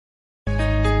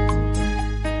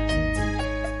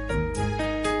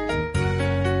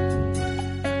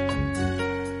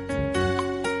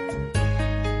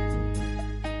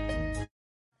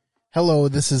Hello,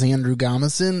 this is Andrew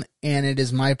Gomison, and it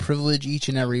is my privilege each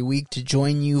and every week to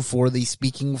join you for the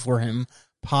Speaking for Him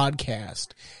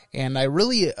podcast. And I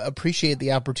really appreciate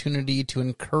the opportunity to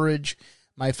encourage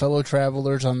my fellow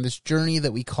travelers on this journey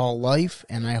that we call life,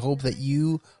 and I hope that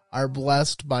you are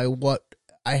blessed by what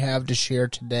I have to share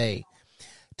today.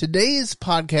 Today's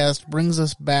podcast brings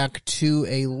us back to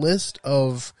a list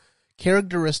of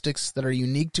characteristics that are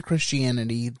unique to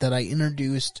Christianity that I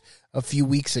introduced a few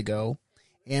weeks ago.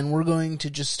 And we're going to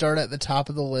just start at the top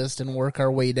of the list and work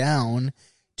our way down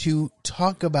to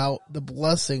talk about the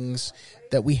blessings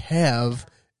that we have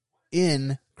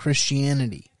in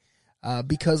Christianity.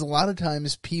 Because a lot of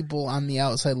times people on the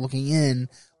outside looking in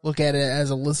look at it as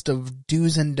a list of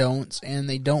do's and don'ts, and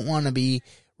they don't want to be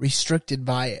restricted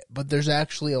by it. But there's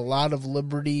actually a lot of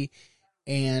liberty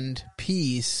and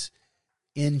peace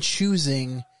in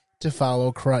choosing to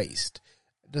follow Christ.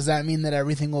 Does that mean that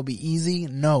everything will be easy?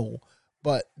 No.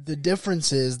 But the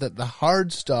difference is that the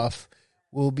hard stuff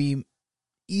will be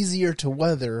easier to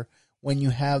weather when you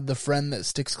have the friend that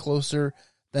sticks closer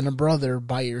than a brother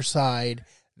by your side,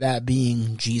 that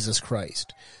being Jesus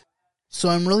Christ. So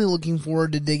I'm really looking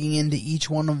forward to digging into each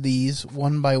one of these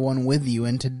one by one with you,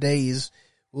 and today's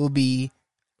will be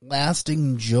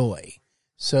lasting joy.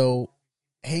 So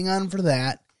hang on for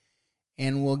that,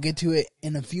 and we'll get to it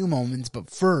in a few moments. But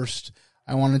first,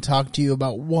 I want to talk to you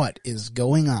about what is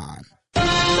going on.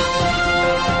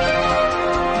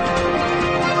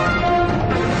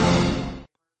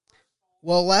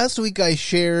 Well, last week I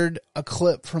shared a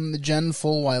clip from the Jen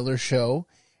Fulwiler show,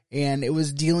 and it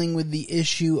was dealing with the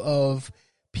issue of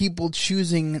people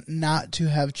choosing not to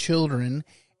have children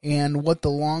and what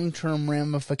the long-term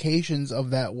ramifications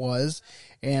of that was.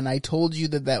 And I told you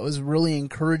that that was really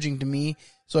encouraging to me,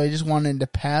 so I just wanted to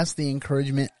pass the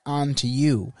encouragement on to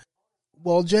you.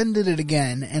 Well, Jen did it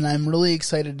again, and I'm really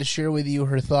excited to share with you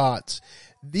her thoughts.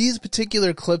 These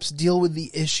particular clips deal with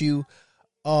the issue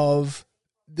of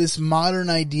this modern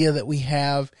idea that we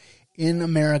have in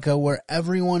America where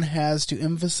everyone has to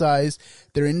emphasize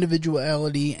their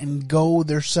individuality and go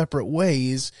their separate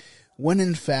ways, when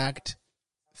in fact,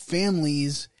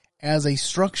 families as a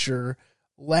structure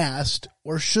last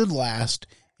or should last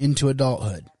into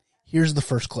adulthood. Here's the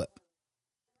first clip.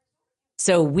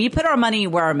 So we put our money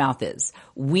where our mouth is.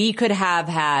 We could have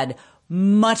had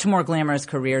much more glamorous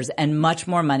careers and much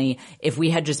more money if we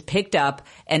had just picked up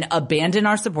and abandoned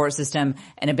our support system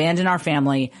and abandoned our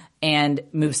family and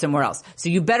moved somewhere else. So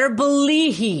you better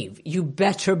believe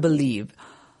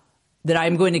that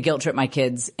I'm going to guilt trip my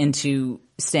kids into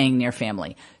staying near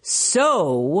family.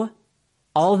 So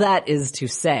all that is to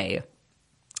say,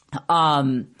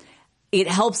 it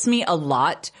helps me a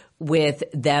lot with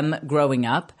them growing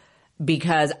up,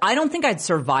 because I don't think I'd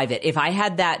survive it if I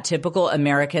had that typical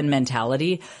American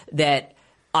mentality that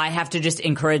I have to just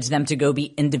encourage them to go be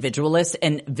individualists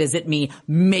and visit me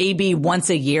maybe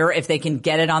once a year if they can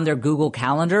get it on their Google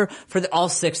Calendar for all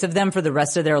 6 of them for the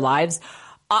rest of their lives.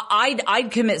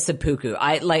 I'd commit seppuku.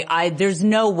 There's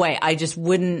no way. I just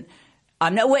wouldn't.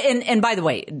 I'm no way. And by the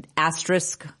way,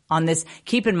 asterisk on this.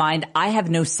 Keep in mind, I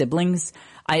have no siblings.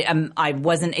 I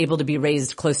wasn't able to be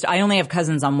raised close to, I only have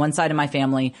cousins on one side of my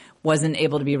family, wasn't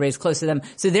able to be raised close to them.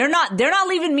 So they're not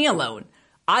leaving me alone.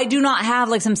 I do not have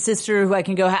like some sister who I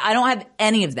can go, I don't have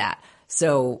any of that.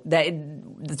 So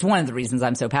that's one of the reasons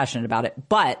I'm so passionate about it.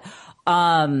 But,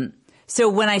 so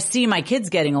when I see my kids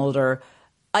getting older,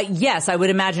 yes, I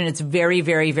would imagine it's very,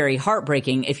 very, very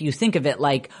heartbreaking if you think of it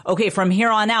like, okay, from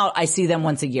here on out, I see them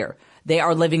once a year. They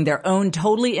are living their own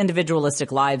totally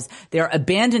individualistic lives. They're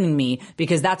abandoning me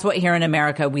because that's what here in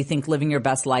America we think living your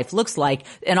best life looks like.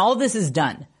 And all this is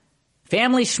done.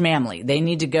 Family schmamly. They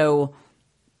need to go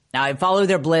follow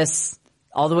their bliss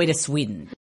all the way to Sweden.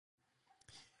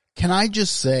 Can I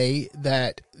just say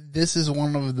that this is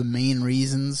one of the main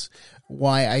reasons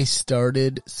why I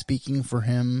started Speaking for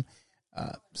Him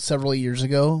several years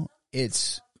ago.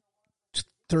 It's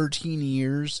 13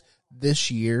 years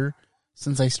this year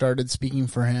since I started Speaking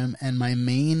for Him, and my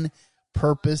main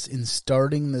purpose in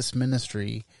starting this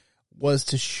ministry was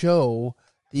to show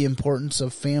the importance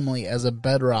of family as a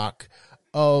bedrock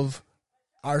of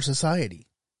our society,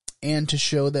 and to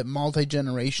show that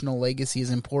multi-generational legacy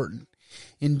is important.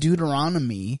 In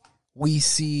Deuteronomy, we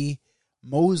see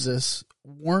Moses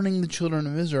warning the children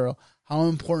of Israel how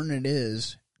important it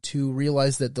is to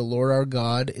realize that the Lord our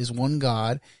God is one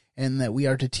God, and that we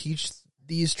are to teach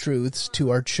these truths to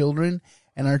our children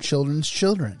and our children's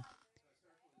children.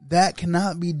 That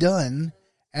cannot be done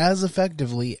as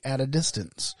effectively at a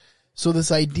distance. So this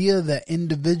idea that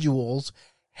individuals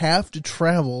have to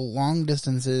travel long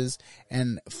distances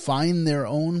and find their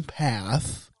own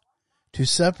path to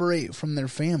separate from their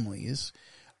families,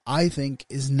 I think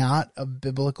is not a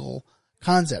biblical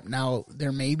concept. Now,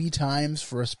 there may be times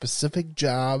for a specific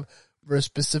job, for a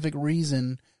specific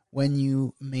reason, when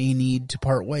you may need to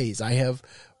part ways. I have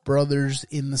brothers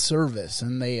in the service,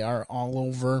 and they are all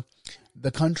over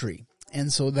the country,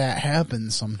 and so that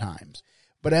happens sometimes.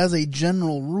 But as a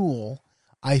general rule,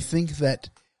 I think that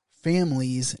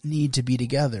families need to be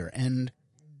together. And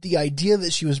the idea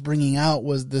that she was bringing out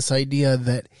was this idea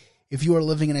that if you are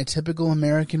living in a typical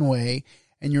American way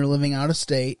and you're living out of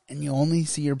state and you only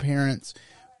see your parents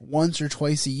once or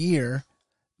twice a year,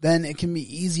 then it can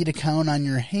be easy to count on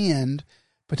your hand,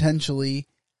 potentially,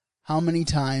 how many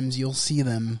times you'll see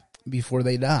them before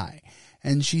they die.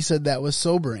 And she said that was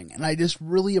sobering. And I just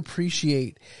really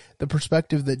appreciate the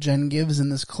perspective that Jen gives in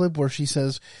this clip where she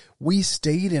says, we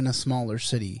stayed in a smaller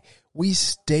city. We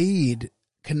stayed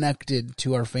connected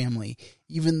to our family,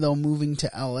 even though moving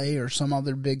to LA or some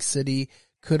other big city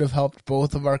could have helped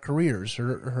both of our careers.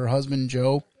 Her husband,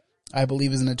 Joe, I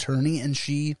believe, is an attorney, and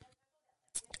she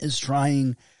is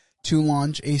trying to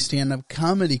launch a stand-up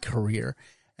comedy career.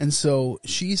 And so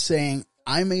she's saying,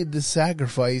 I made this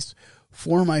sacrifice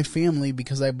for my family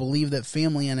because I believe that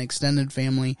family and extended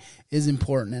family is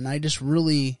important. And I just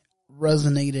really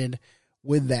resonated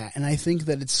with that. And I think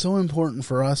that it's so important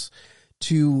for us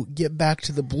to get back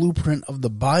to the blueprint of the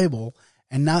Bible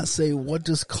and not say, what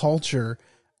does culture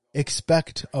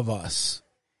expect of us?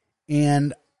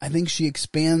 And I think she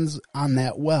expands on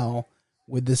that well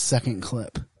with this second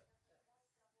clip.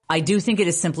 I do think it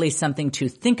is simply something to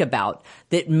think about,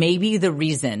 that maybe the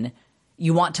reason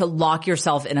you want to lock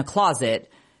yourself in a closet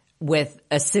with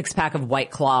a 6-pack of White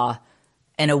Claw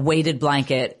and a weighted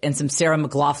blanket and some Sarah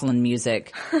McLachlan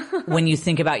music when you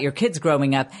think about your kids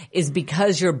growing up is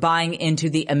because you're buying into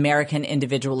the American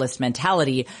individualist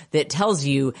mentality that tells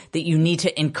you that you need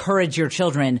to encourage your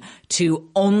children to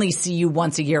only see you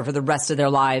once a year for the rest of their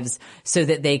lives so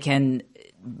that they can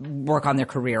work on their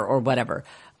career or whatever.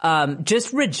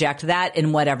 Just reject that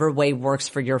in whatever way works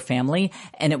for your family,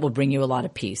 and it will bring you a lot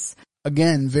of peace.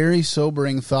 Again, very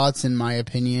sobering thoughts, in my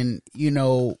opinion. You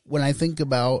know, when I think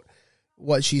about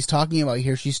what she's talking about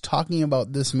here, she's talking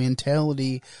about this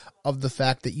mentality of the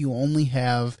fact that you only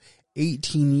have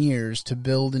 18 years to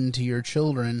build into your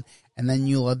children, and then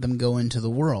you let them go into the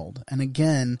world. And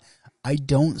again, I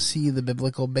don't see the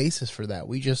biblical basis for that.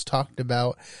 We just talked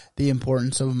about the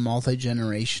importance of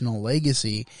multi-generational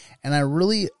legacy, and I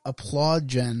really applaud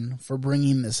Jen for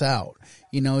bringing this out.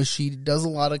 You know, she does a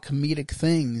lot of comedic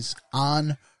things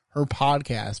on her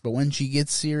podcast, but when she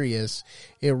gets serious,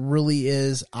 it really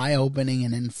is eye-opening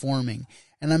and informing.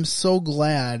 And I'm so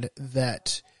glad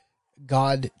that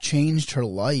God changed her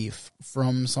life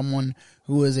from someone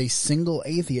who was a single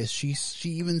atheist. She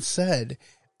even said,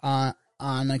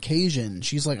 on occasion,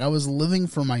 she's like, I was living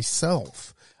for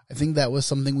myself. I think that was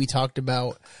something we talked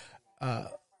about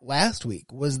last week,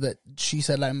 was that she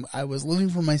said, I was living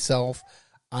for myself.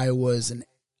 I was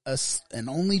an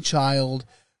only child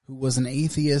who was an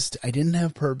atheist. I didn't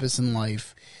have purpose in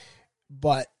life.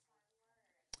 But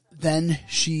then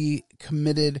she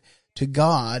committed to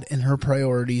God and her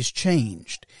priorities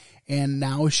changed. And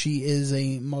now she is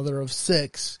a mother of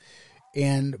 6.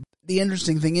 And the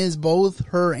interesting thing is both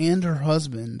her and her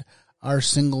husband are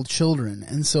single children.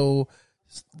 And so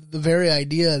the very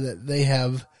idea that they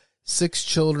have 6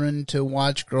 children to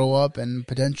watch grow up and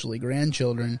potentially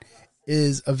grandchildren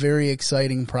is a very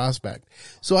exciting prospect.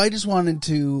 So I just wanted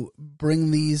to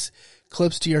bring these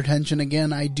clips to your attention.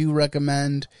 Again, I do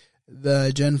recommend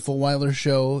the Jen Fulwiler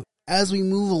show. As we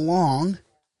move along,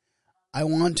 I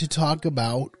want to talk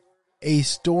about a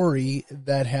story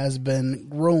that has been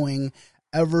growing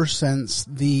ever since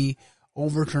the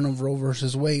overturn of Roe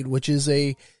versus Wade, which is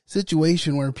a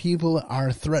situation where people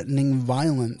are threatening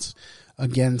violence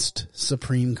against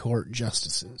Supreme Court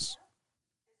justices.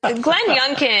 Glenn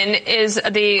Youngkin is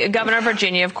the governor of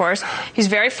Virginia, of course. He's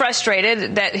very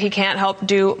frustrated that he can't help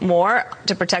do more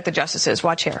to protect the justices.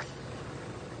 Watch here.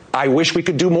 I wish we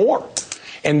could do more.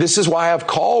 And this is why I've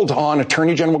called on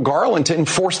Attorney General Garland to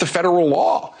enforce the federal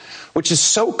law, which is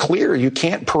so clear. You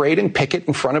can't parade and picket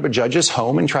in front of a judge's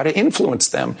home and try to influence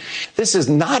them. This is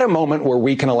not a moment where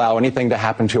we can allow anything to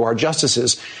happen to our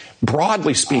justices.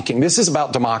 Broadly speaking, this is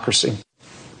about democracy.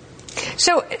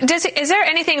 So is there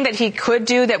anything that he could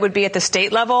do that would be at the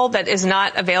state level that is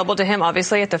not available to him,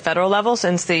 obviously, at the federal level,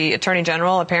 since the Attorney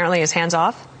General apparently is hands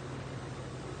off?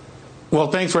 Well,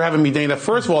 thanks for having me, Dana.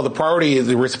 First of all, the priority is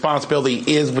the responsibility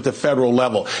is with the federal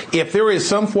level. If there is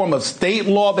some form of state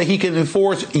law that he can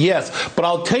enforce, yes. But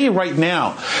I'll tell you right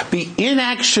now, the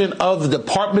inaction of the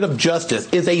Department of Justice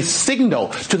is a signal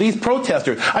to these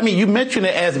protesters. I mean, you mentioned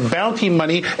it as bounty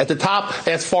money at the top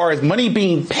as far as money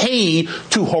being paid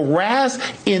to harass,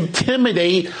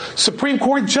 intimidate Supreme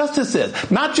Court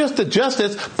justices. Not just the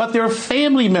justice, but their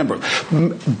family members.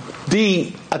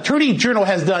 The Attorney General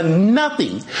has done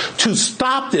nothing to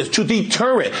stop this, to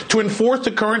deter it, to enforce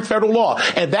the current federal law.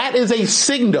 And that is a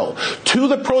signal to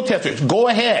the protesters. Go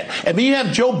ahead. And then you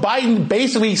have Joe Biden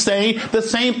basically saying the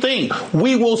same thing.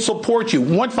 We will support you.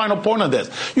 One final point on this.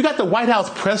 You got the White House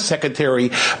press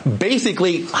secretary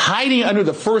basically hiding under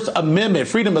the First Amendment,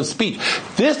 freedom of speech.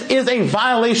 This is a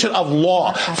violation of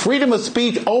law. Freedom of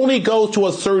speech only goes to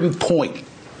a certain point.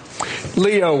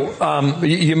 Leo,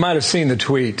 you might have seen the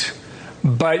tweet,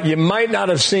 but you might not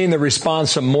have seen the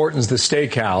response from Morton's The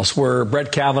Steakhouse, where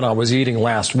Brett Kavanaugh was eating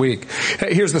last week.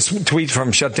 Here's the tweet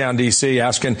from Shutdown D.C.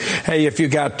 asking, hey, if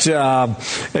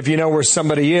you know where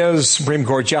somebody is, Supreme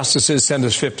Court justices, send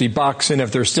us $50. And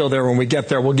if they're still there when we get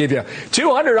there, we'll give you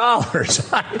 $200.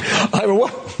 I mean,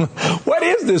 what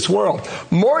is this world?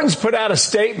 Morton's put out a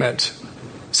statement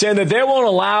saying that they won't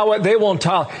allow it, they won't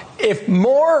tolerate. If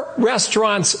more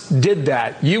restaurants did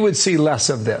that, you would see less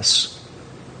of this.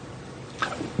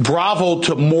 Bravo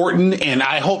to Morton, and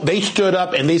I hope they stood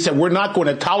up and they said, we're not going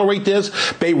to tolerate this.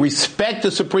 They respect the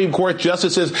Supreme Court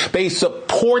justices. They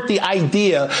support the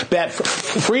idea that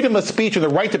freedom of speech or the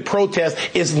right to protest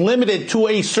is limited to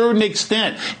a certain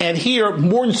extent. And here,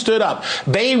 Morton stood up.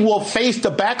 They will face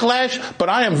the backlash, but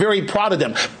I am very proud of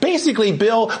them. Basically,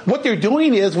 Bill, what they're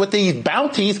doing is with these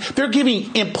bounties, they're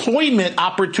giving employment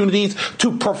opportunities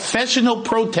to professional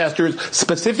protesters,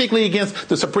 specifically against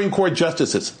the Supreme Court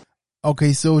justices.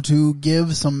 Okay, so to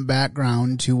give some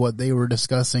background to what they were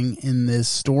discussing in this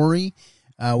story,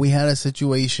 we had a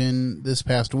situation this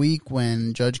past week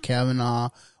when Judge Kavanaugh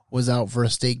was out for a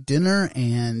steak dinner,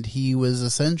 and he was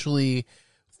essentially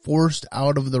forced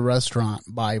out of the restaurant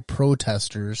by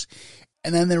protesters.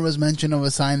 And then there was mention of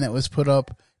a sign that was put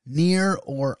up near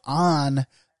or on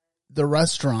the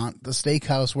restaurant, the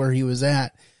steakhouse where he was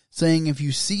at, saying if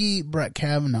you see Brett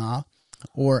Kavanaugh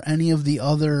or any of the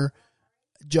other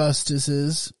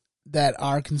justices that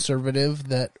are conservative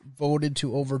that voted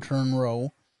to overturn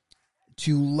Roe,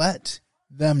 to let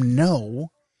them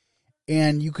know,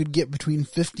 and you could get between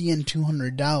 $50 and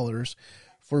 $200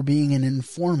 for being an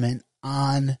informant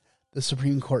on the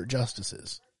Supreme Court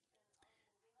justices.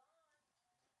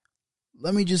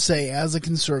 Let me just say, as a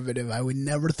conservative, I would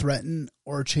never threaten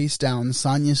or chase down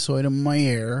Sonia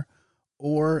Sotomayor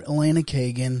or Elena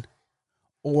Kagan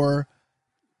or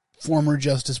former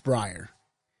Justice Breyer.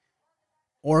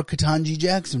 Or Ketanji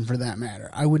Jackson, for that matter.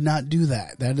 I would not do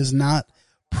that. That is not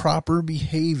proper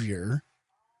behavior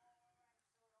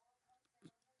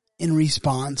in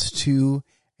response to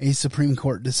a Supreme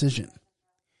Court decision.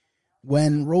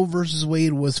 When Roe v.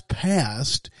 Wade was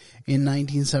passed in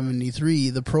 1973,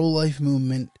 the pro-life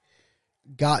movement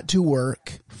got to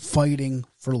work fighting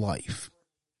for life.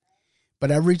 But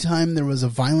every time there was a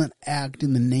violent act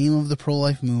in the name of the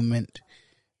pro-life movement,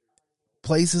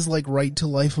 places like Right to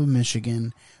Life of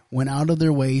Michigan went out of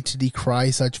their way to decry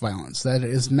such violence. That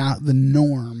is not the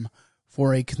norm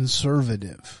for a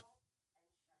conservative.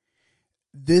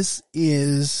 This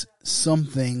is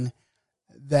something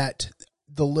that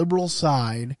the liberal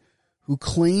side, who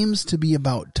claims to be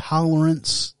about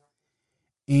tolerance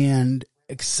and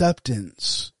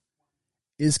acceptance,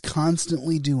 is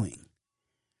constantly doing.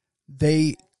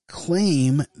 They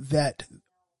claim that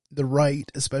the right,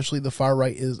 especially the far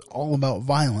right, is all about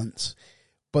violence,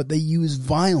 but they use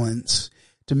violence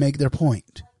to make their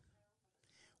point.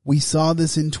 We saw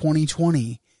this in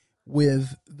 2020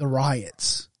 with the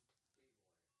riots,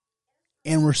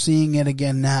 and we're seeing it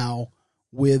again now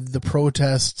with the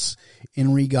protests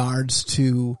in regards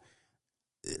to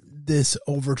this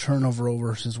overturn of Roe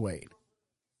versus Wade.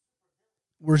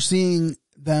 We're seeing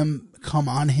them come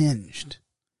unhinged.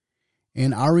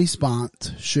 And our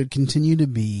response should continue to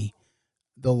be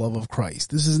the love of Christ.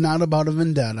 This is not about a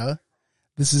vendetta.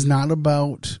 This is not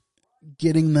about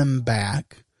getting them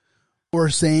back or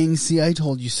saying, see, I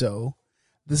told you so.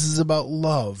 This is about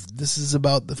love. This is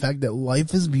about the fact that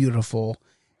life is beautiful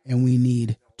and we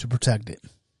need to protect it.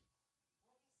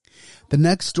 The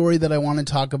next story that I want to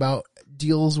talk about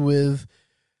deals with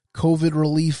COVID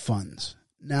relief funds.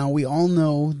 Now, we all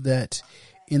know that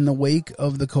in the wake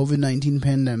of the COVID-19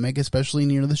 pandemic, especially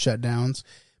near the shutdowns,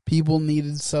 people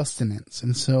needed sustenance.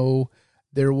 And so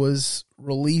there was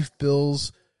relief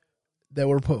bills that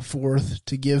were put forth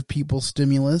to give people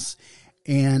stimulus.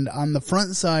 And on the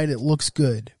front side, it looks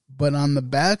good. But on the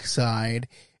back side,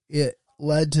 it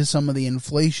led to some of the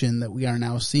inflation that we are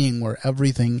now seeing, where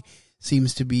everything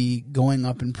seems to be going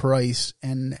up in price,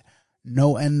 and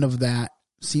no end of that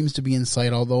seems to be in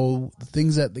sight, although the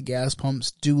things at the gas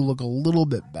pumps do look a little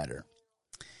bit better.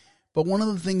 But one of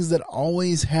the things that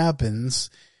always happens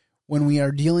when we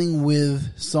are dealing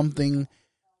with something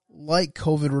like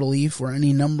COVID relief or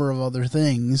any number of other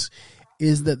things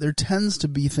is that there tends to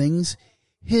be things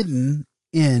hidden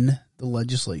in the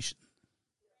legislation.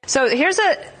 So here's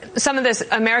some of this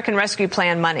American Rescue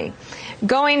Plan money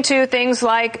going to things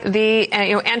like the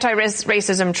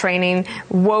anti-racism training,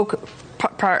 woke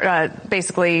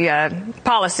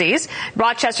policies.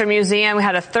 Rochester Museum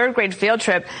had a third grade field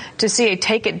trip to see a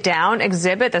Take It Down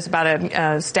exhibit. That's about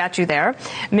a statue there.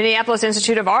 Minneapolis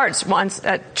Institute of Arts wants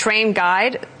a trained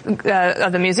guide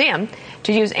of the museum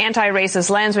to use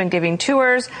anti-racist lens when giving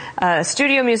tours.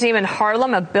 Studio Museum in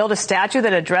Harlem built a statue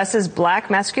that addresses black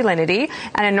masculinity.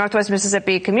 And in Northwest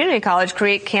Mississippi Community College,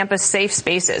 create campus safe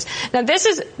spaces. Now, this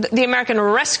is the American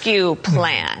Rescue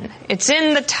Plan. It's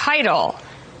in the title.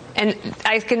 And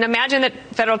I can imagine that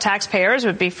federal taxpayers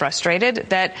would be frustrated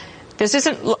that this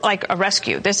isn't like a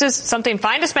rescue. This is something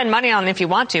fine to spend money on if you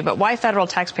want to, but why federal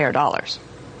taxpayer dollars?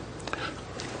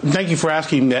 Thank you for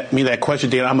asking me that question,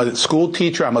 Dan. I'm a school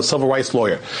teacher. I'm a civil rights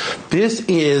lawyer. This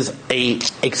is a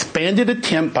expanded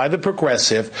attempt by the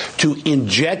progressive to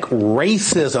inject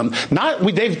racism.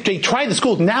 They tried the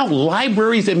schools, now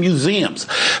libraries and museums.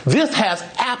 This has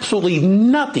absolutely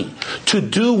nothing to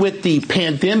do with the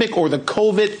pandemic or the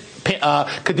COVID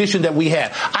condition that we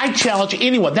had. I challenge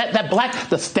anyone,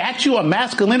 the statue of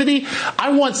masculinity,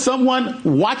 I want someone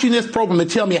watching this program to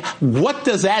tell me, what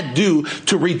does that do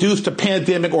to reduce the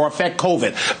pandemic or affect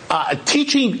COVID?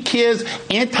 Teaching kids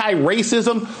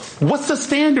anti-racism, what's the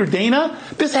standard, Dana?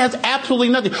 This has absolutely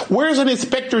nothing. Where's an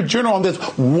inspector general on this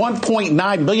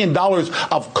 $1.9 million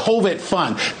of COVID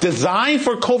fund designed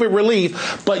for COVID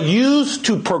relief, but used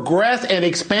to progress and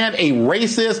expand a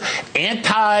racist,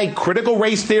 anti-critical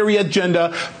race theory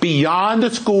agenda beyond the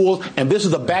schools, and this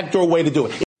is a backdoor way to do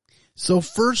it. So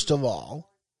first of all,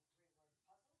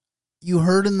 you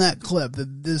heard in that clip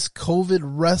that this COVID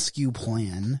rescue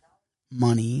plan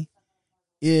money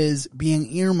is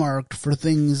being earmarked for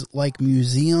things like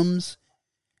museums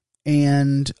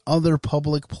and other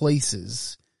public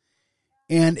places.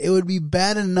 And it would be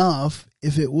bad enough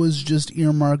if it was just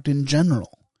earmarked in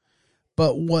general.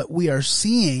 But what we are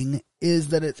seeing is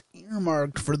that it's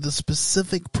earmarked for the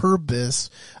specific purpose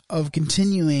of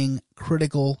continuing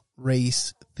critical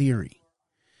race theory.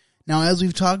 Now, as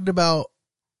we've talked about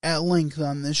at length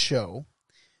on this show,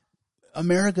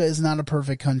 America is not a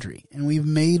perfect country, and we've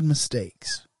made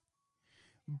mistakes.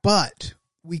 But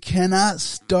we cannot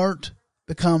start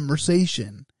the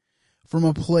conversation from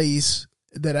a place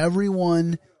that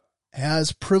everyone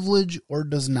has privilege or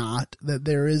does not, that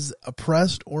there is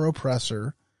oppressed or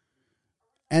oppressor,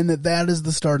 and that is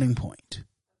the starting point.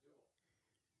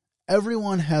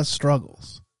 Everyone has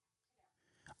struggles.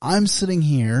 I'm sitting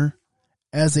here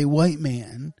as a white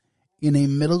man in a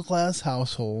middle-class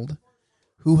household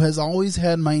who has always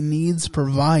had my needs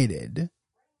provided,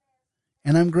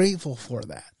 and I'm grateful for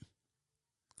that.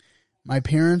 My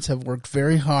parents have worked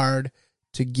very hard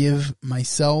to give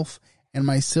myself and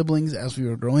my siblings, as we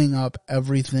were growing up,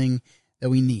 everything that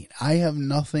we need. I have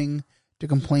nothing to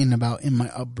complain about in my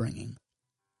upbringing.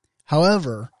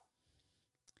 However,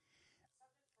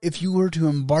 if you were to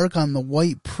embark on the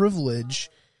white privilege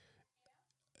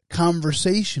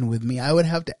conversation with me, I would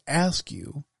have to ask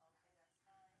you,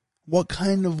 what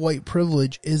kind of white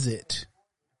privilege is it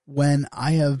when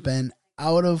I have been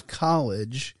out of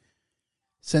college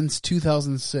since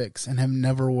 2006 and have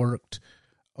never worked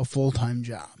a full-time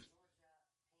job?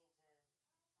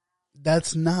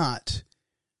 That's not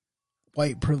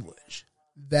white privilege.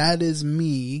 That is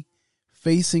me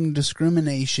facing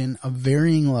discrimination of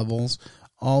varying levels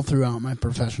all throughout my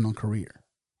professional career.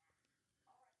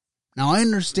 Now, I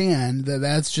understand that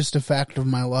that's just a fact of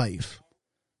my life,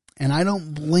 and I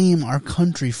don't blame our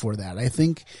country for that. I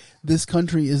think this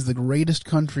country is the greatest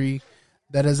country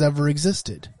that has ever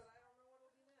existed.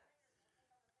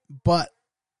 But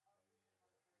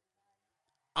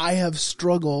I have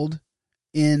struggled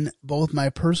in both my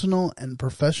personal and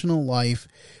professional life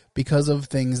because of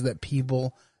things that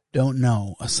people don't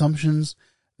know, assumptions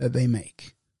that they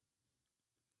make.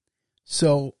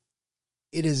 So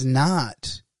it is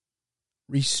not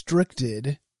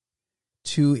restricted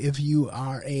to if you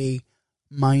are a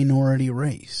minority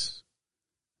race.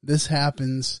 This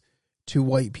happens to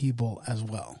white people as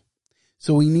well.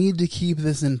 So we need to keep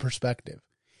this in perspective.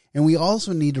 And we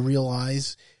also need to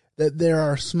realize that there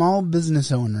are small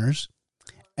business owners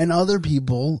and other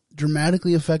people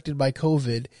dramatically affected by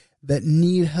COVID that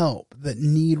need help, that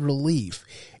need relief.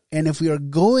 And if we are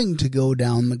going to go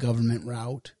down the government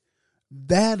route,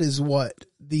 that is what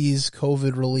these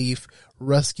COVID relief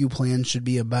rescue plans should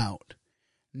be about.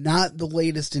 Not the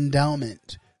latest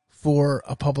endowment for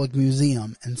a public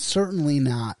museum, and certainly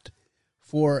not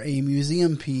for a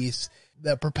museum piece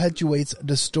that perpetuates a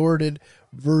distorted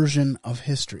version of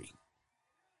history.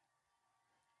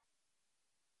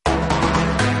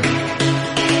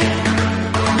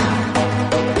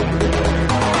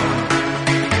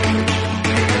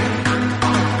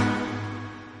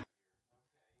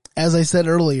 As I said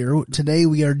earlier, today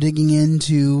we are digging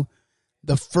into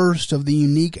the first of the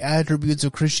unique attributes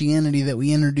of Christianity that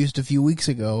we introduced a few weeks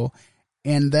ago,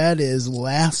 and that is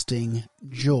lasting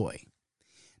joy.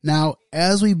 Now,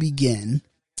 as we begin,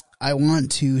 I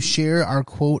want to share our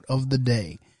quote of the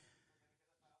day.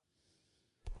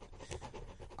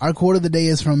 Our quote of the day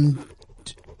is from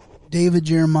David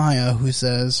Jeremiah, who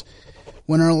says,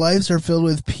 "When our lives are filled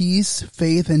with peace,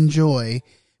 faith, and joy,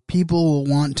 people will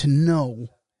want to know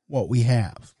what we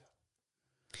have."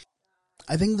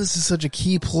 I think this is such a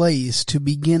key place to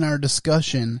begin our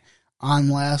discussion on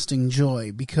lasting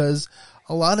joy, because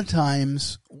a lot of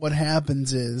times what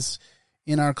happens is,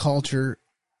 in our culture,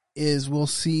 is we'll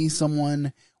see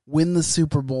someone win the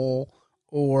Super Bowl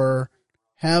or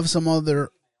have some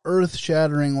other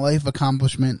earth-shattering life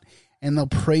accomplishment, and they'll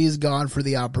praise God for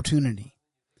the opportunity.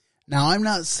 Now, I'm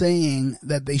not saying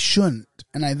that they shouldn't,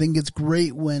 and I think it's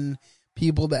great when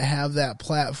people that have that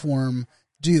platform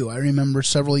do. I remember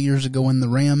several years ago when the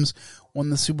Rams won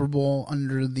the Super Bowl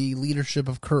under the leadership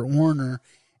of Kurt Warner,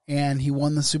 and he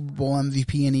won the Super Bowl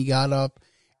MVP, and he got up,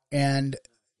 and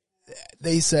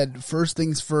they said, "First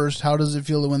things first, how does it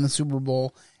feel to win the Super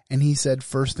Bowl?" And he said,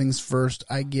 "First things first,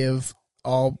 I give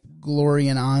all glory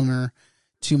and honor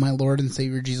to my Lord and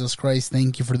Savior Jesus Christ.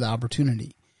 Thank you for the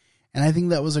opportunity." And I think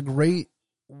that was a great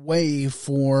way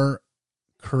for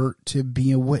Kurt to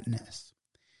be a witness.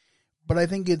 But I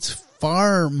think it's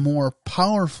far more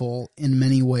powerful in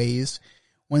many ways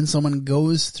when someone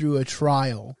goes through a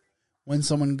trial, when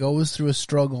someone goes through a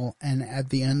struggle, and at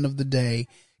the end of the day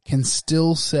can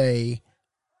still say,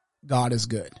 God is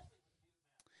good.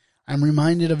 I'm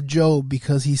reminded of Job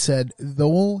because he said,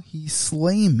 "Though he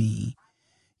slay me,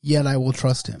 yet I will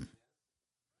trust him."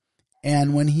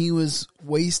 And when he was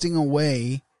wasting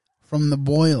away from the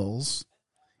boils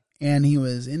and he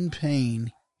was in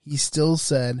pain, he still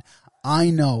said, "I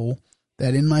know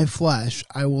that in my flesh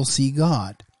I will see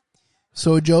God."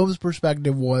 So Job's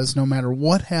perspective was, no matter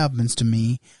what happens to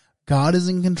me, God is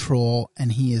in control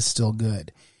and he is still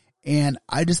good. And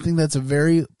I just think that's a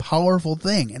very powerful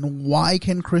thing. And why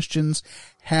can Christians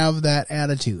have that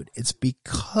attitude? It's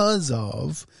because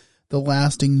of the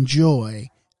lasting joy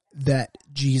that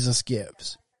Jesus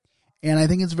gives. And I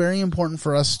think it's very important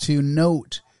for us to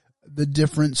note the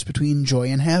difference between joy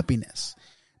and happiness.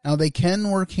 Now, they can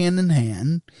work hand in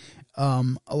hand.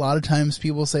 A lot of times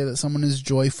people say that someone is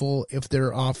joyful if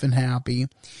they're often happy.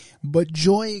 But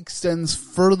joy extends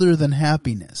further than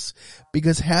happiness,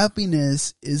 because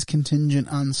happiness is contingent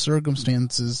on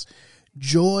circumstances.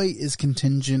 Joy is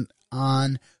contingent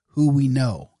on who we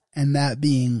know, and that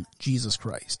being Jesus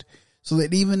Christ. So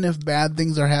that even if bad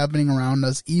things are happening around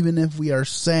us, even if we are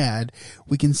sad,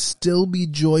 we can still be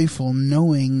joyful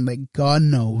knowing that God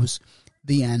knows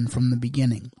the end from the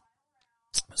beginning.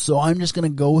 So I'm just going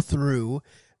to go through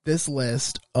this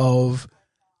list of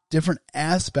different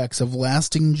aspects of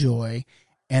lasting joy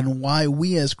and why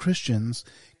we as Christians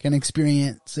can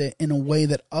experience it in a way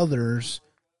that others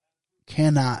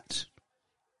cannot.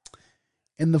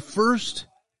 And the first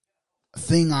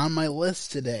thing on my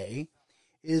list today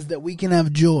is that we can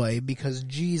have joy because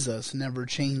Jesus never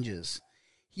changes.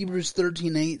 Hebrews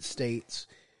 13:8 states,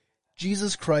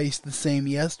 "Jesus Christ the same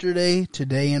yesterday,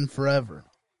 today, and forever."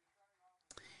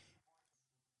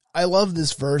 I love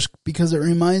this verse because it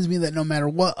reminds me that no matter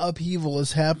what upheaval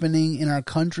is happening in our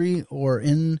country or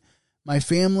in my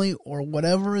family or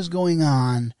whatever is going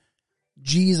on,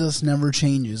 Jesus never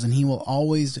changes and he will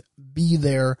always be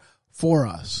there for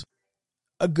us.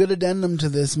 A good addendum to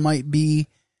this might be,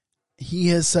 he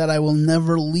has said, "I will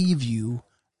never leave you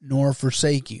nor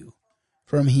forsake you,"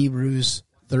 from Hebrews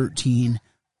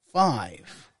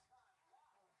 13:5.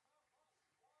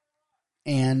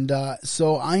 And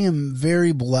so I am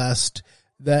very blessed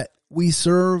that we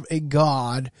serve a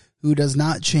God who does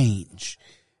not change,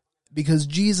 because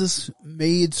Jesus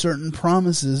made certain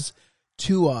promises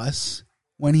to us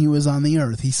when he was on the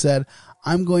earth. He said,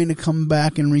 I'm going to come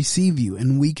back and receive you.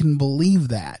 And we can believe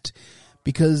that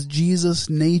because Jesus'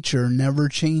 nature never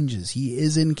changes. He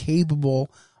is incapable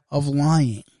of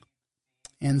lying.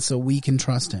 And so we can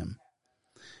trust him.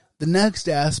 The next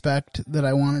aspect that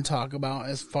I want to talk about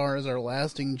as far as our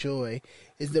lasting joy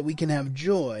is that we can have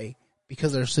joy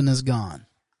because our sin is gone.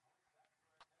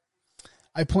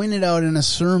 I pointed out in a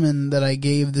sermon that I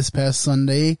gave this past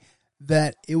Sunday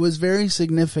that it was very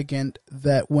significant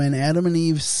that when Adam and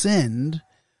Eve sinned,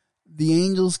 the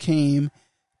angels came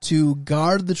to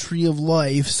guard the tree of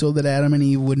life so that Adam and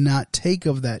Eve would not take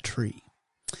of that tree.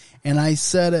 And I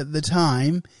said at the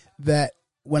time that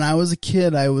when I was a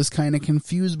kid, I was kind of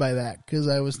confused by that because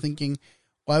I was thinking,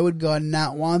 why would God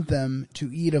not want them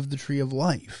to eat of the tree of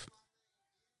life?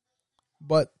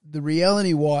 But the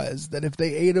reality was that if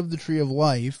they ate of the tree of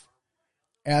life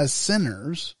as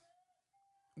sinners,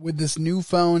 with this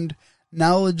newfound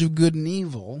knowledge of good and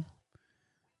evil,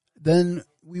 then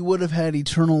we would have had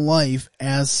eternal life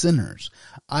as sinners.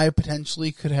 I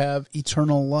potentially could have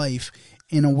eternal life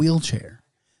in a wheelchair.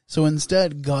 So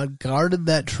instead, God guarded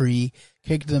that tree,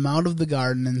 kicked them out of the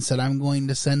garden, and said, I'm going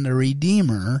to send a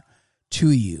Redeemer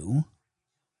to you,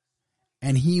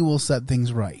 and he will set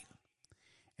things right.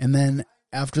 And then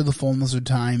after the fullness of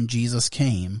time, Jesus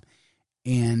came,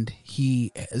 and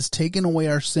he has taken away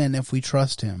our sin if we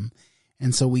trust him,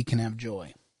 and so we can have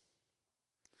joy.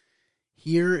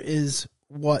 Here is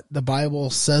what the Bible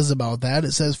says about that.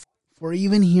 It says, For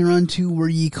even hereunto were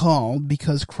ye called,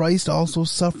 because Christ also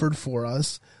suffered for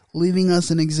us, leaving us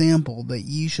an example that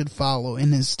ye should follow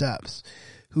in his steps,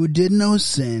 who did no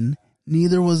sin,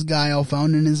 neither was guile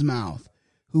found in his mouth,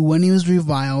 who when he was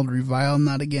reviled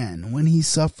not again, when he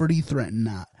suffered he threatened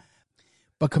not,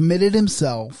 but committed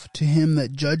himself to him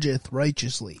that judgeth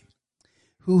righteously,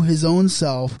 who his own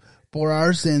self bore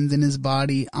our sins in his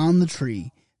body on the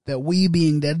tree, that we,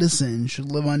 being dead to sin,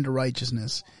 should live unto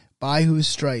righteousness, by whose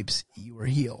stripes ye were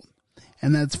healed.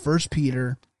 And that's 1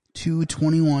 Peter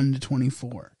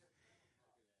 2:21-24.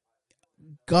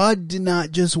 God did not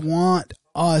just want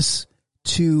us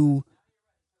to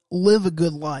live a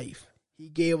good life. He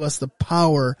gave us the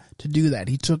power to do that.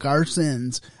 He took our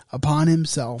sins upon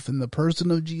himself in the person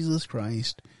of Jesus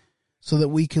Christ so that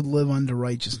we could live unto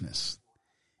righteousness.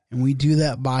 And we do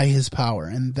that by his power.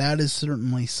 And that is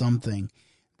certainly something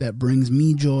that brings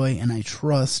me joy, and I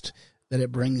trust that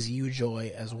it brings you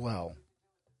joy as well.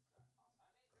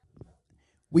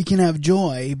 We can have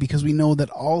joy because we know that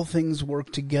all things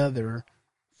work together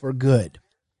for good.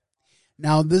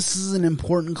 Now, this is an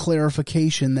important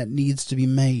clarification that needs to be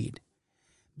made.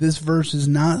 This verse is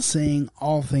not saying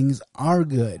all things are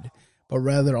good, but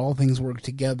rather all things work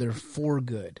together for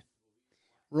good.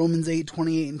 Romans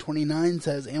 8:28-29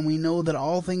 says, And we know that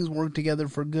all things work together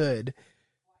for good,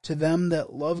 to them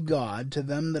that love God, to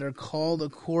them that are called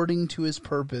according to his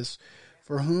purpose,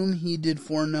 for whom he did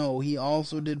foreknow, he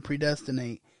also did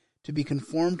predestinate, to be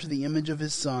conformed to the image of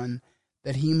his Son,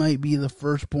 that he might be the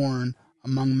firstborn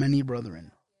among many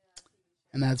brethren.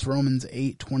 And that's Romans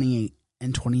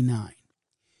 8:28-29.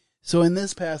 So in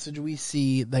this passage we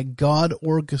see that God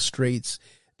orchestrates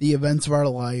the events of our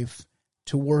life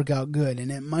to work out good.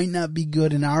 And it might not be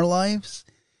good in our lives,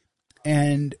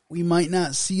 and we might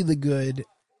not see the good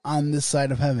on this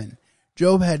side of heaven.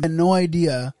 Job had no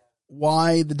idea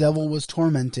why the devil was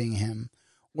tormenting him,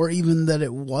 or even that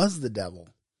it was the devil.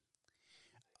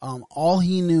 All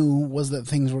he knew was that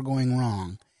things were going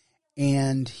wrong,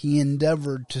 and he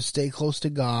endeavored to stay close to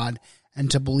God and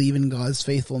to believe in God's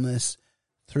faithfulness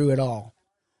through it all.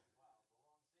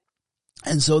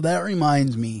 And so that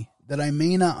reminds me that I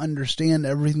may not understand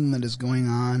everything that is going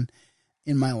on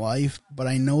in my life, but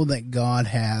I know that God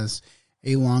has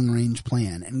a long-range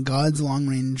plan. And God's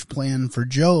long-range plan for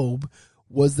Job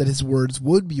was that his words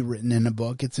would be written in a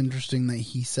book. It's interesting that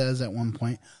he says at one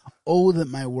point, oh, that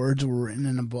my words were written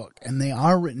in a book. And they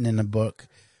are written in a book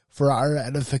for our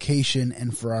edification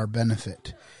and for our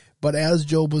benefit. But as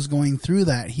Job was going through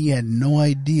that, he had no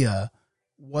idea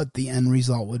what the end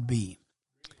result would be.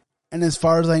 And as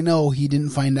far as I know, he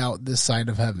didn't find out this side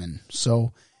of heaven.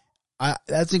 So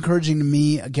that's encouraging to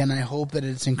me. Again, I hope that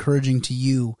it's encouraging to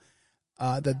you,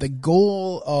 that the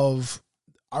goal of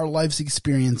our life's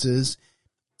experiences,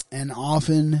 and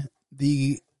often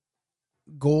the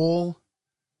goal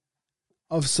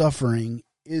of suffering,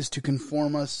 is to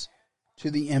conform us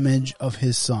to the image of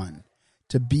his Son,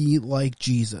 to be like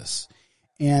Jesus.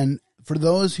 And for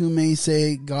those who may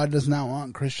say God does not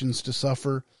want Christians to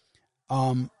suffer,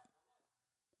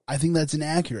 I think that's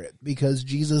inaccurate, because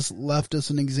Jesus left us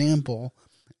an example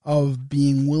of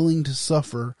being willing to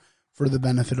suffer for the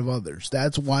benefit of others.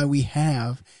 That's why we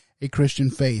have a Christian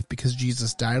faith because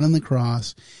Jesus died on the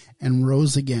cross and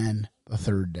rose again the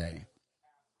third day.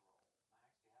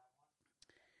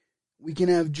 We can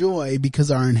have joy because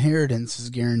our inheritance is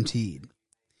guaranteed.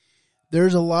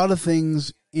 There's a lot of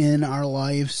things in our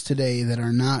lives today that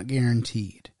are not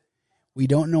guaranteed. We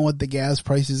don't know what the gas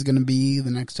price is going to be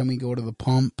the next time we go to the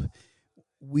pump.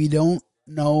 We don't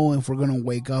know if we're going to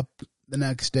wake up the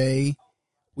next day.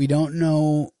 We don't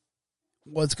know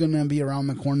what's going to be around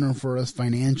the corner for us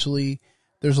financially.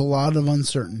 There's a lot of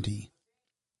uncertainty.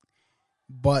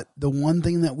 But the one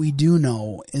thing that we do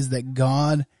know is that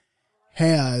God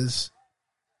has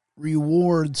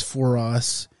rewards for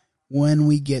us when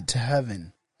we get to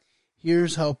heaven.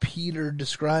 Here's how Peter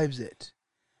describes it.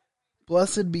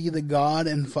 Blessed be the God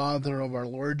and Father of our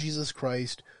Lord Jesus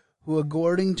Christ, who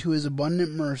according to his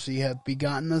abundant mercy hath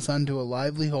begotten us unto a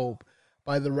lively hope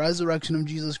by the resurrection of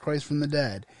Jesus Christ from the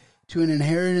dead, to an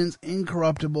inheritance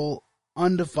incorruptible,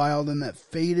 undefiled, and that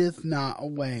fadeth not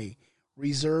away,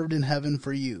 reserved in heaven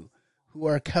for you, who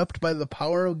are kept by the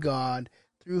power of God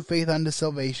through faith unto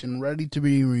salvation, ready to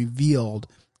be revealed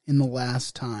in the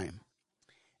last time.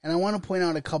 And I want to point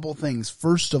out a couple things.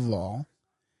 First of all,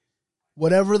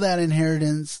 whatever that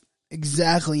inheritance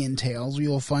exactly entails, we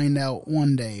will find out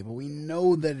one day. But we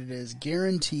know that it is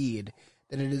guaranteed,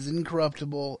 that it is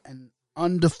incorruptible and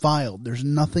undefiled. There's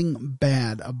nothing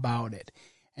bad about it.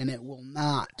 And it will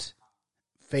not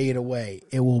fade away.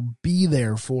 It will be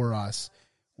there for us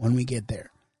when we get there.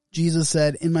 Jesus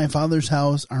said, in my Father's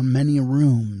house are many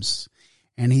rooms.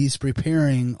 And he's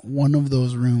preparing one of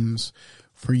those rooms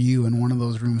for you and one of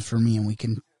those rooms for me.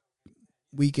 And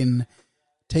we can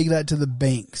take that to the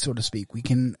bank, so to speak. We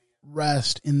can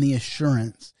rest in the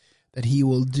assurance that he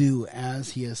will do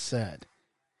as he has said.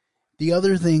 The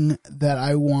other thing that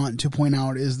I want to point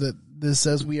out is that this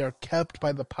says we are kept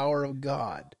by the power of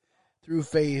God through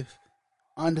faith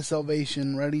unto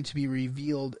salvation, ready to be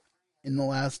revealed in the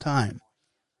last time.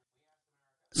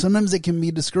 Sometimes it can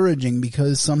be discouraging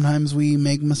because sometimes we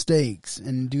make mistakes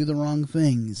and do the wrong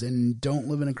things and don't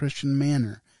live in a Christian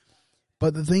manner.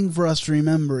 But the thing for us to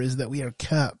remember is that we are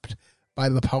kept by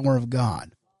the power of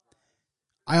God.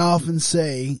 I often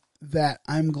say that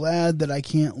I'm glad that I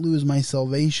can't lose my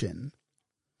salvation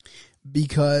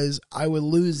because I would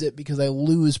lose it because I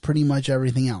lose pretty much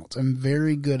everything else. I'm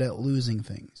very good at losing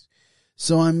things.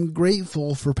 So I'm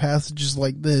grateful for passages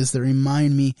like this that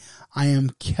remind me I am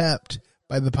kept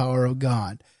by the power of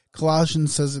God.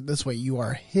 Colossians says it this way, you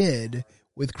are hid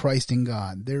with Christ in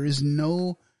God. There is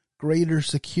no greater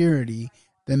security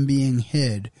than being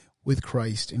hid with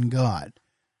Christ in God.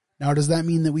 Now, does that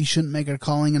mean that we shouldn't make our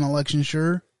calling and election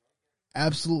sure?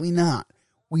 Absolutely not.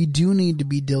 We do need to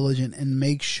be diligent and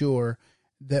make sure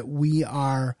that we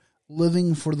are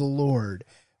living for the Lord.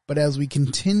 But as we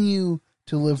continue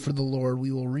to live for the Lord,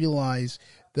 we will realize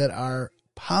that our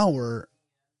power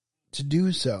to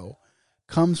do so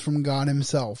comes from God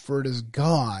himself. For it is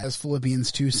God, as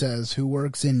Philippians 2 says, who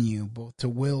works in you both to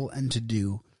will and to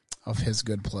do of his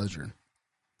good pleasure.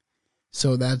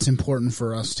 So that's important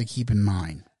for us to keep in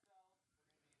mind.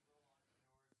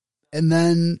 And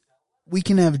then we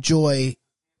can have joy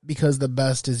because the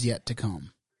best is yet to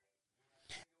come.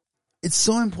 It's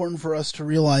so important for us to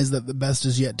realize that the best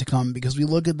is yet to come because we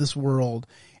look at this world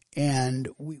and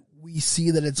we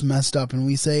see that it's messed up and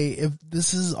we say, if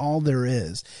this is all there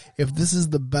is, if this is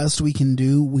the best we can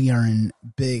do, we are in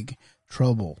big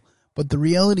trouble. But the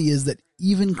reality is that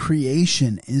even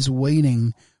creation is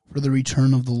waiting for the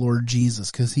return of the Lord Jesus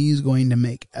because he's going to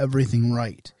make everything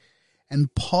right.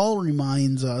 And Paul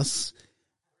reminds us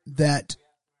that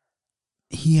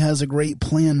he has a great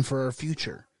plan for our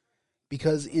future.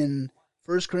 Because in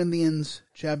 1 Corinthians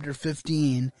chapter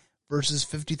 15, verses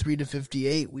 53 to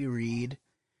 58, we read,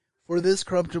 for this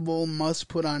corruptible must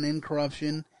put on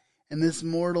incorruption, and this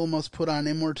mortal must put on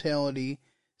immortality.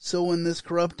 So when this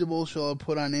corruptible shall have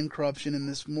put on incorruption, and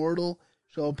this mortal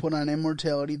shall have put on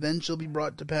immortality, then shall be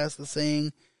brought to pass the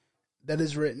saying that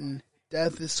is written,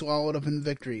 death is swallowed up in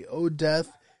victory. O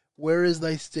death, where is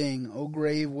thy sting? O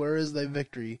grave, where is thy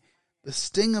victory? The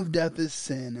sting of death is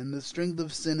sin, and the strength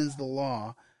of sin is the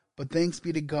law. But thanks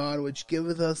be to God, which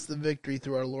giveth us the victory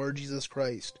through our Lord Jesus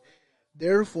Christ.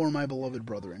 Therefore, my beloved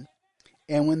brethren,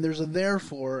 and when there's a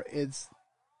therefore, it's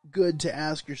good to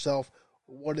ask yourself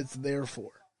what it's there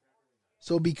for.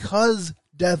 So because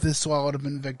death is swallowed up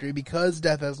in victory, because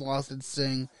death has lost its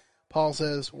sting, Paul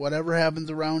says, whatever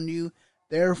happens around you,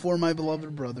 therefore, my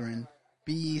beloved brethren,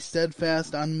 be ye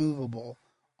steadfast, unmovable,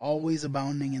 always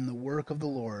abounding in the work of the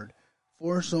Lord,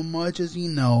 for so much as ye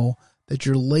know that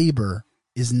your labor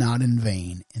is not in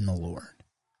vain in the Lord.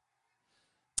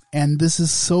 And this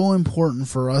is so important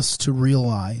for us to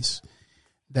realize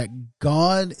that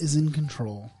God is in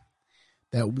control,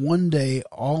 that one day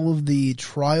all of the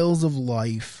trials of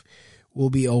life will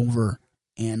be over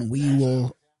and we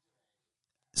will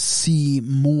see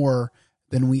more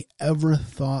than we ever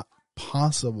thought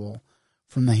possible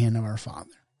from the hand of our Father.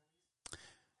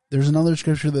 There's another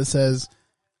scripture that says,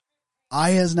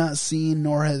 "Eye has not seen,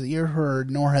 nor has ear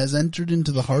heard, nor has entered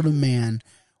into the heart of man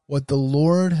what the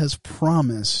Lord has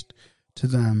promised to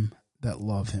them that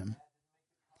love him."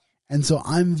 And so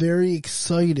I'm very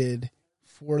excited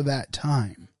for that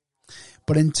time.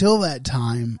 But until that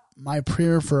time, my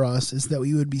prayer for us is that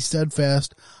we would be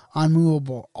steadfast,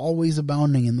 unmovable, always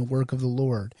abounding in the work of the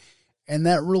Lord. And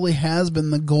that really has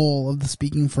been the goal of the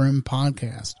Speaking for Him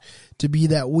podcast, to be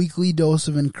that weekly dose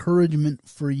of encouragement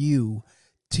for you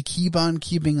to keep on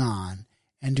keeping on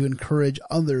and to encourage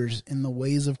others in the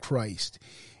ways of Christ.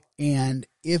 And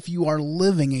if you are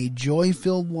living a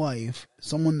joy-filled life,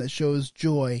 someone that shows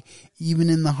joy even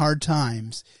in the hard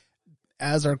times,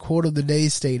 as our quote of the day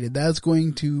stated, that's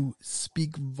going to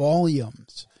speak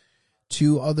volumes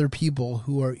to other people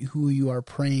who you are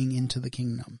praying into the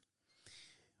kingdom.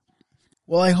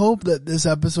 Well, I hope that this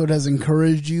episode has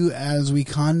encouraged you as we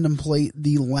contemplate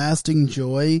the lasting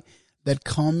joy that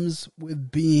comes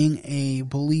with being a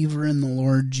believer in the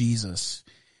Lord Jesus.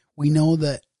 We know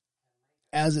that,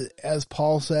 as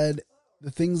Paul said,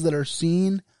 the things that are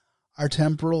seen are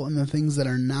temporal and the things that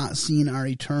are not seen are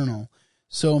eternal.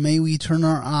 So may we turn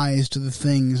our eyes to the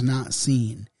things not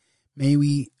seen. May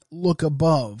we look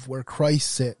above where Christ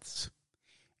sits,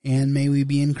 and may we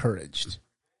be encouraged.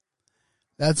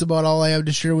 That's about all I have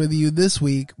to share with you this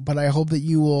week, but I hope that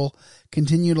you will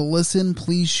continue to listen.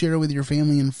 Please share with your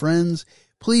family and friends.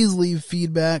 Please leave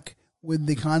feedback with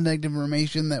the contact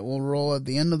information that will roll at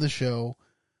the end of the show.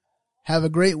 Have a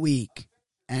great week,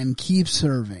 and keep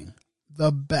serving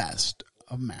the best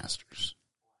of masters.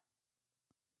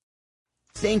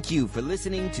 Thank you for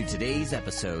listening to today's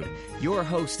episode. Your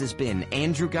host has been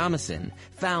Andrew Gomison,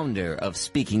 founder of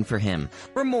Speaking for Him.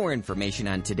 For more information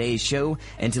on today's show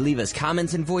and to leave us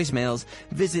comments and voicemails,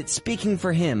 visit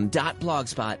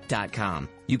speakingforhim.blogspot.com.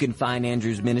 You can find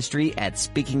Andrew's ministry at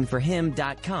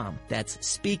speakingforhim.com. That's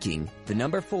speaking,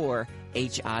 4,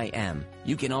 HIM.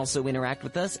 You can also interact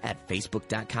with us at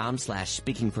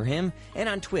facebook.com/speakingforhim and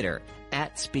on Twitter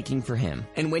 @speakingforhim.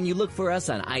 And when you look for us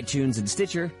on iTunes and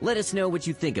Stitcher, let us know what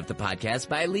you think of the podcast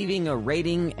by leaving a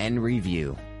rating and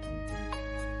review.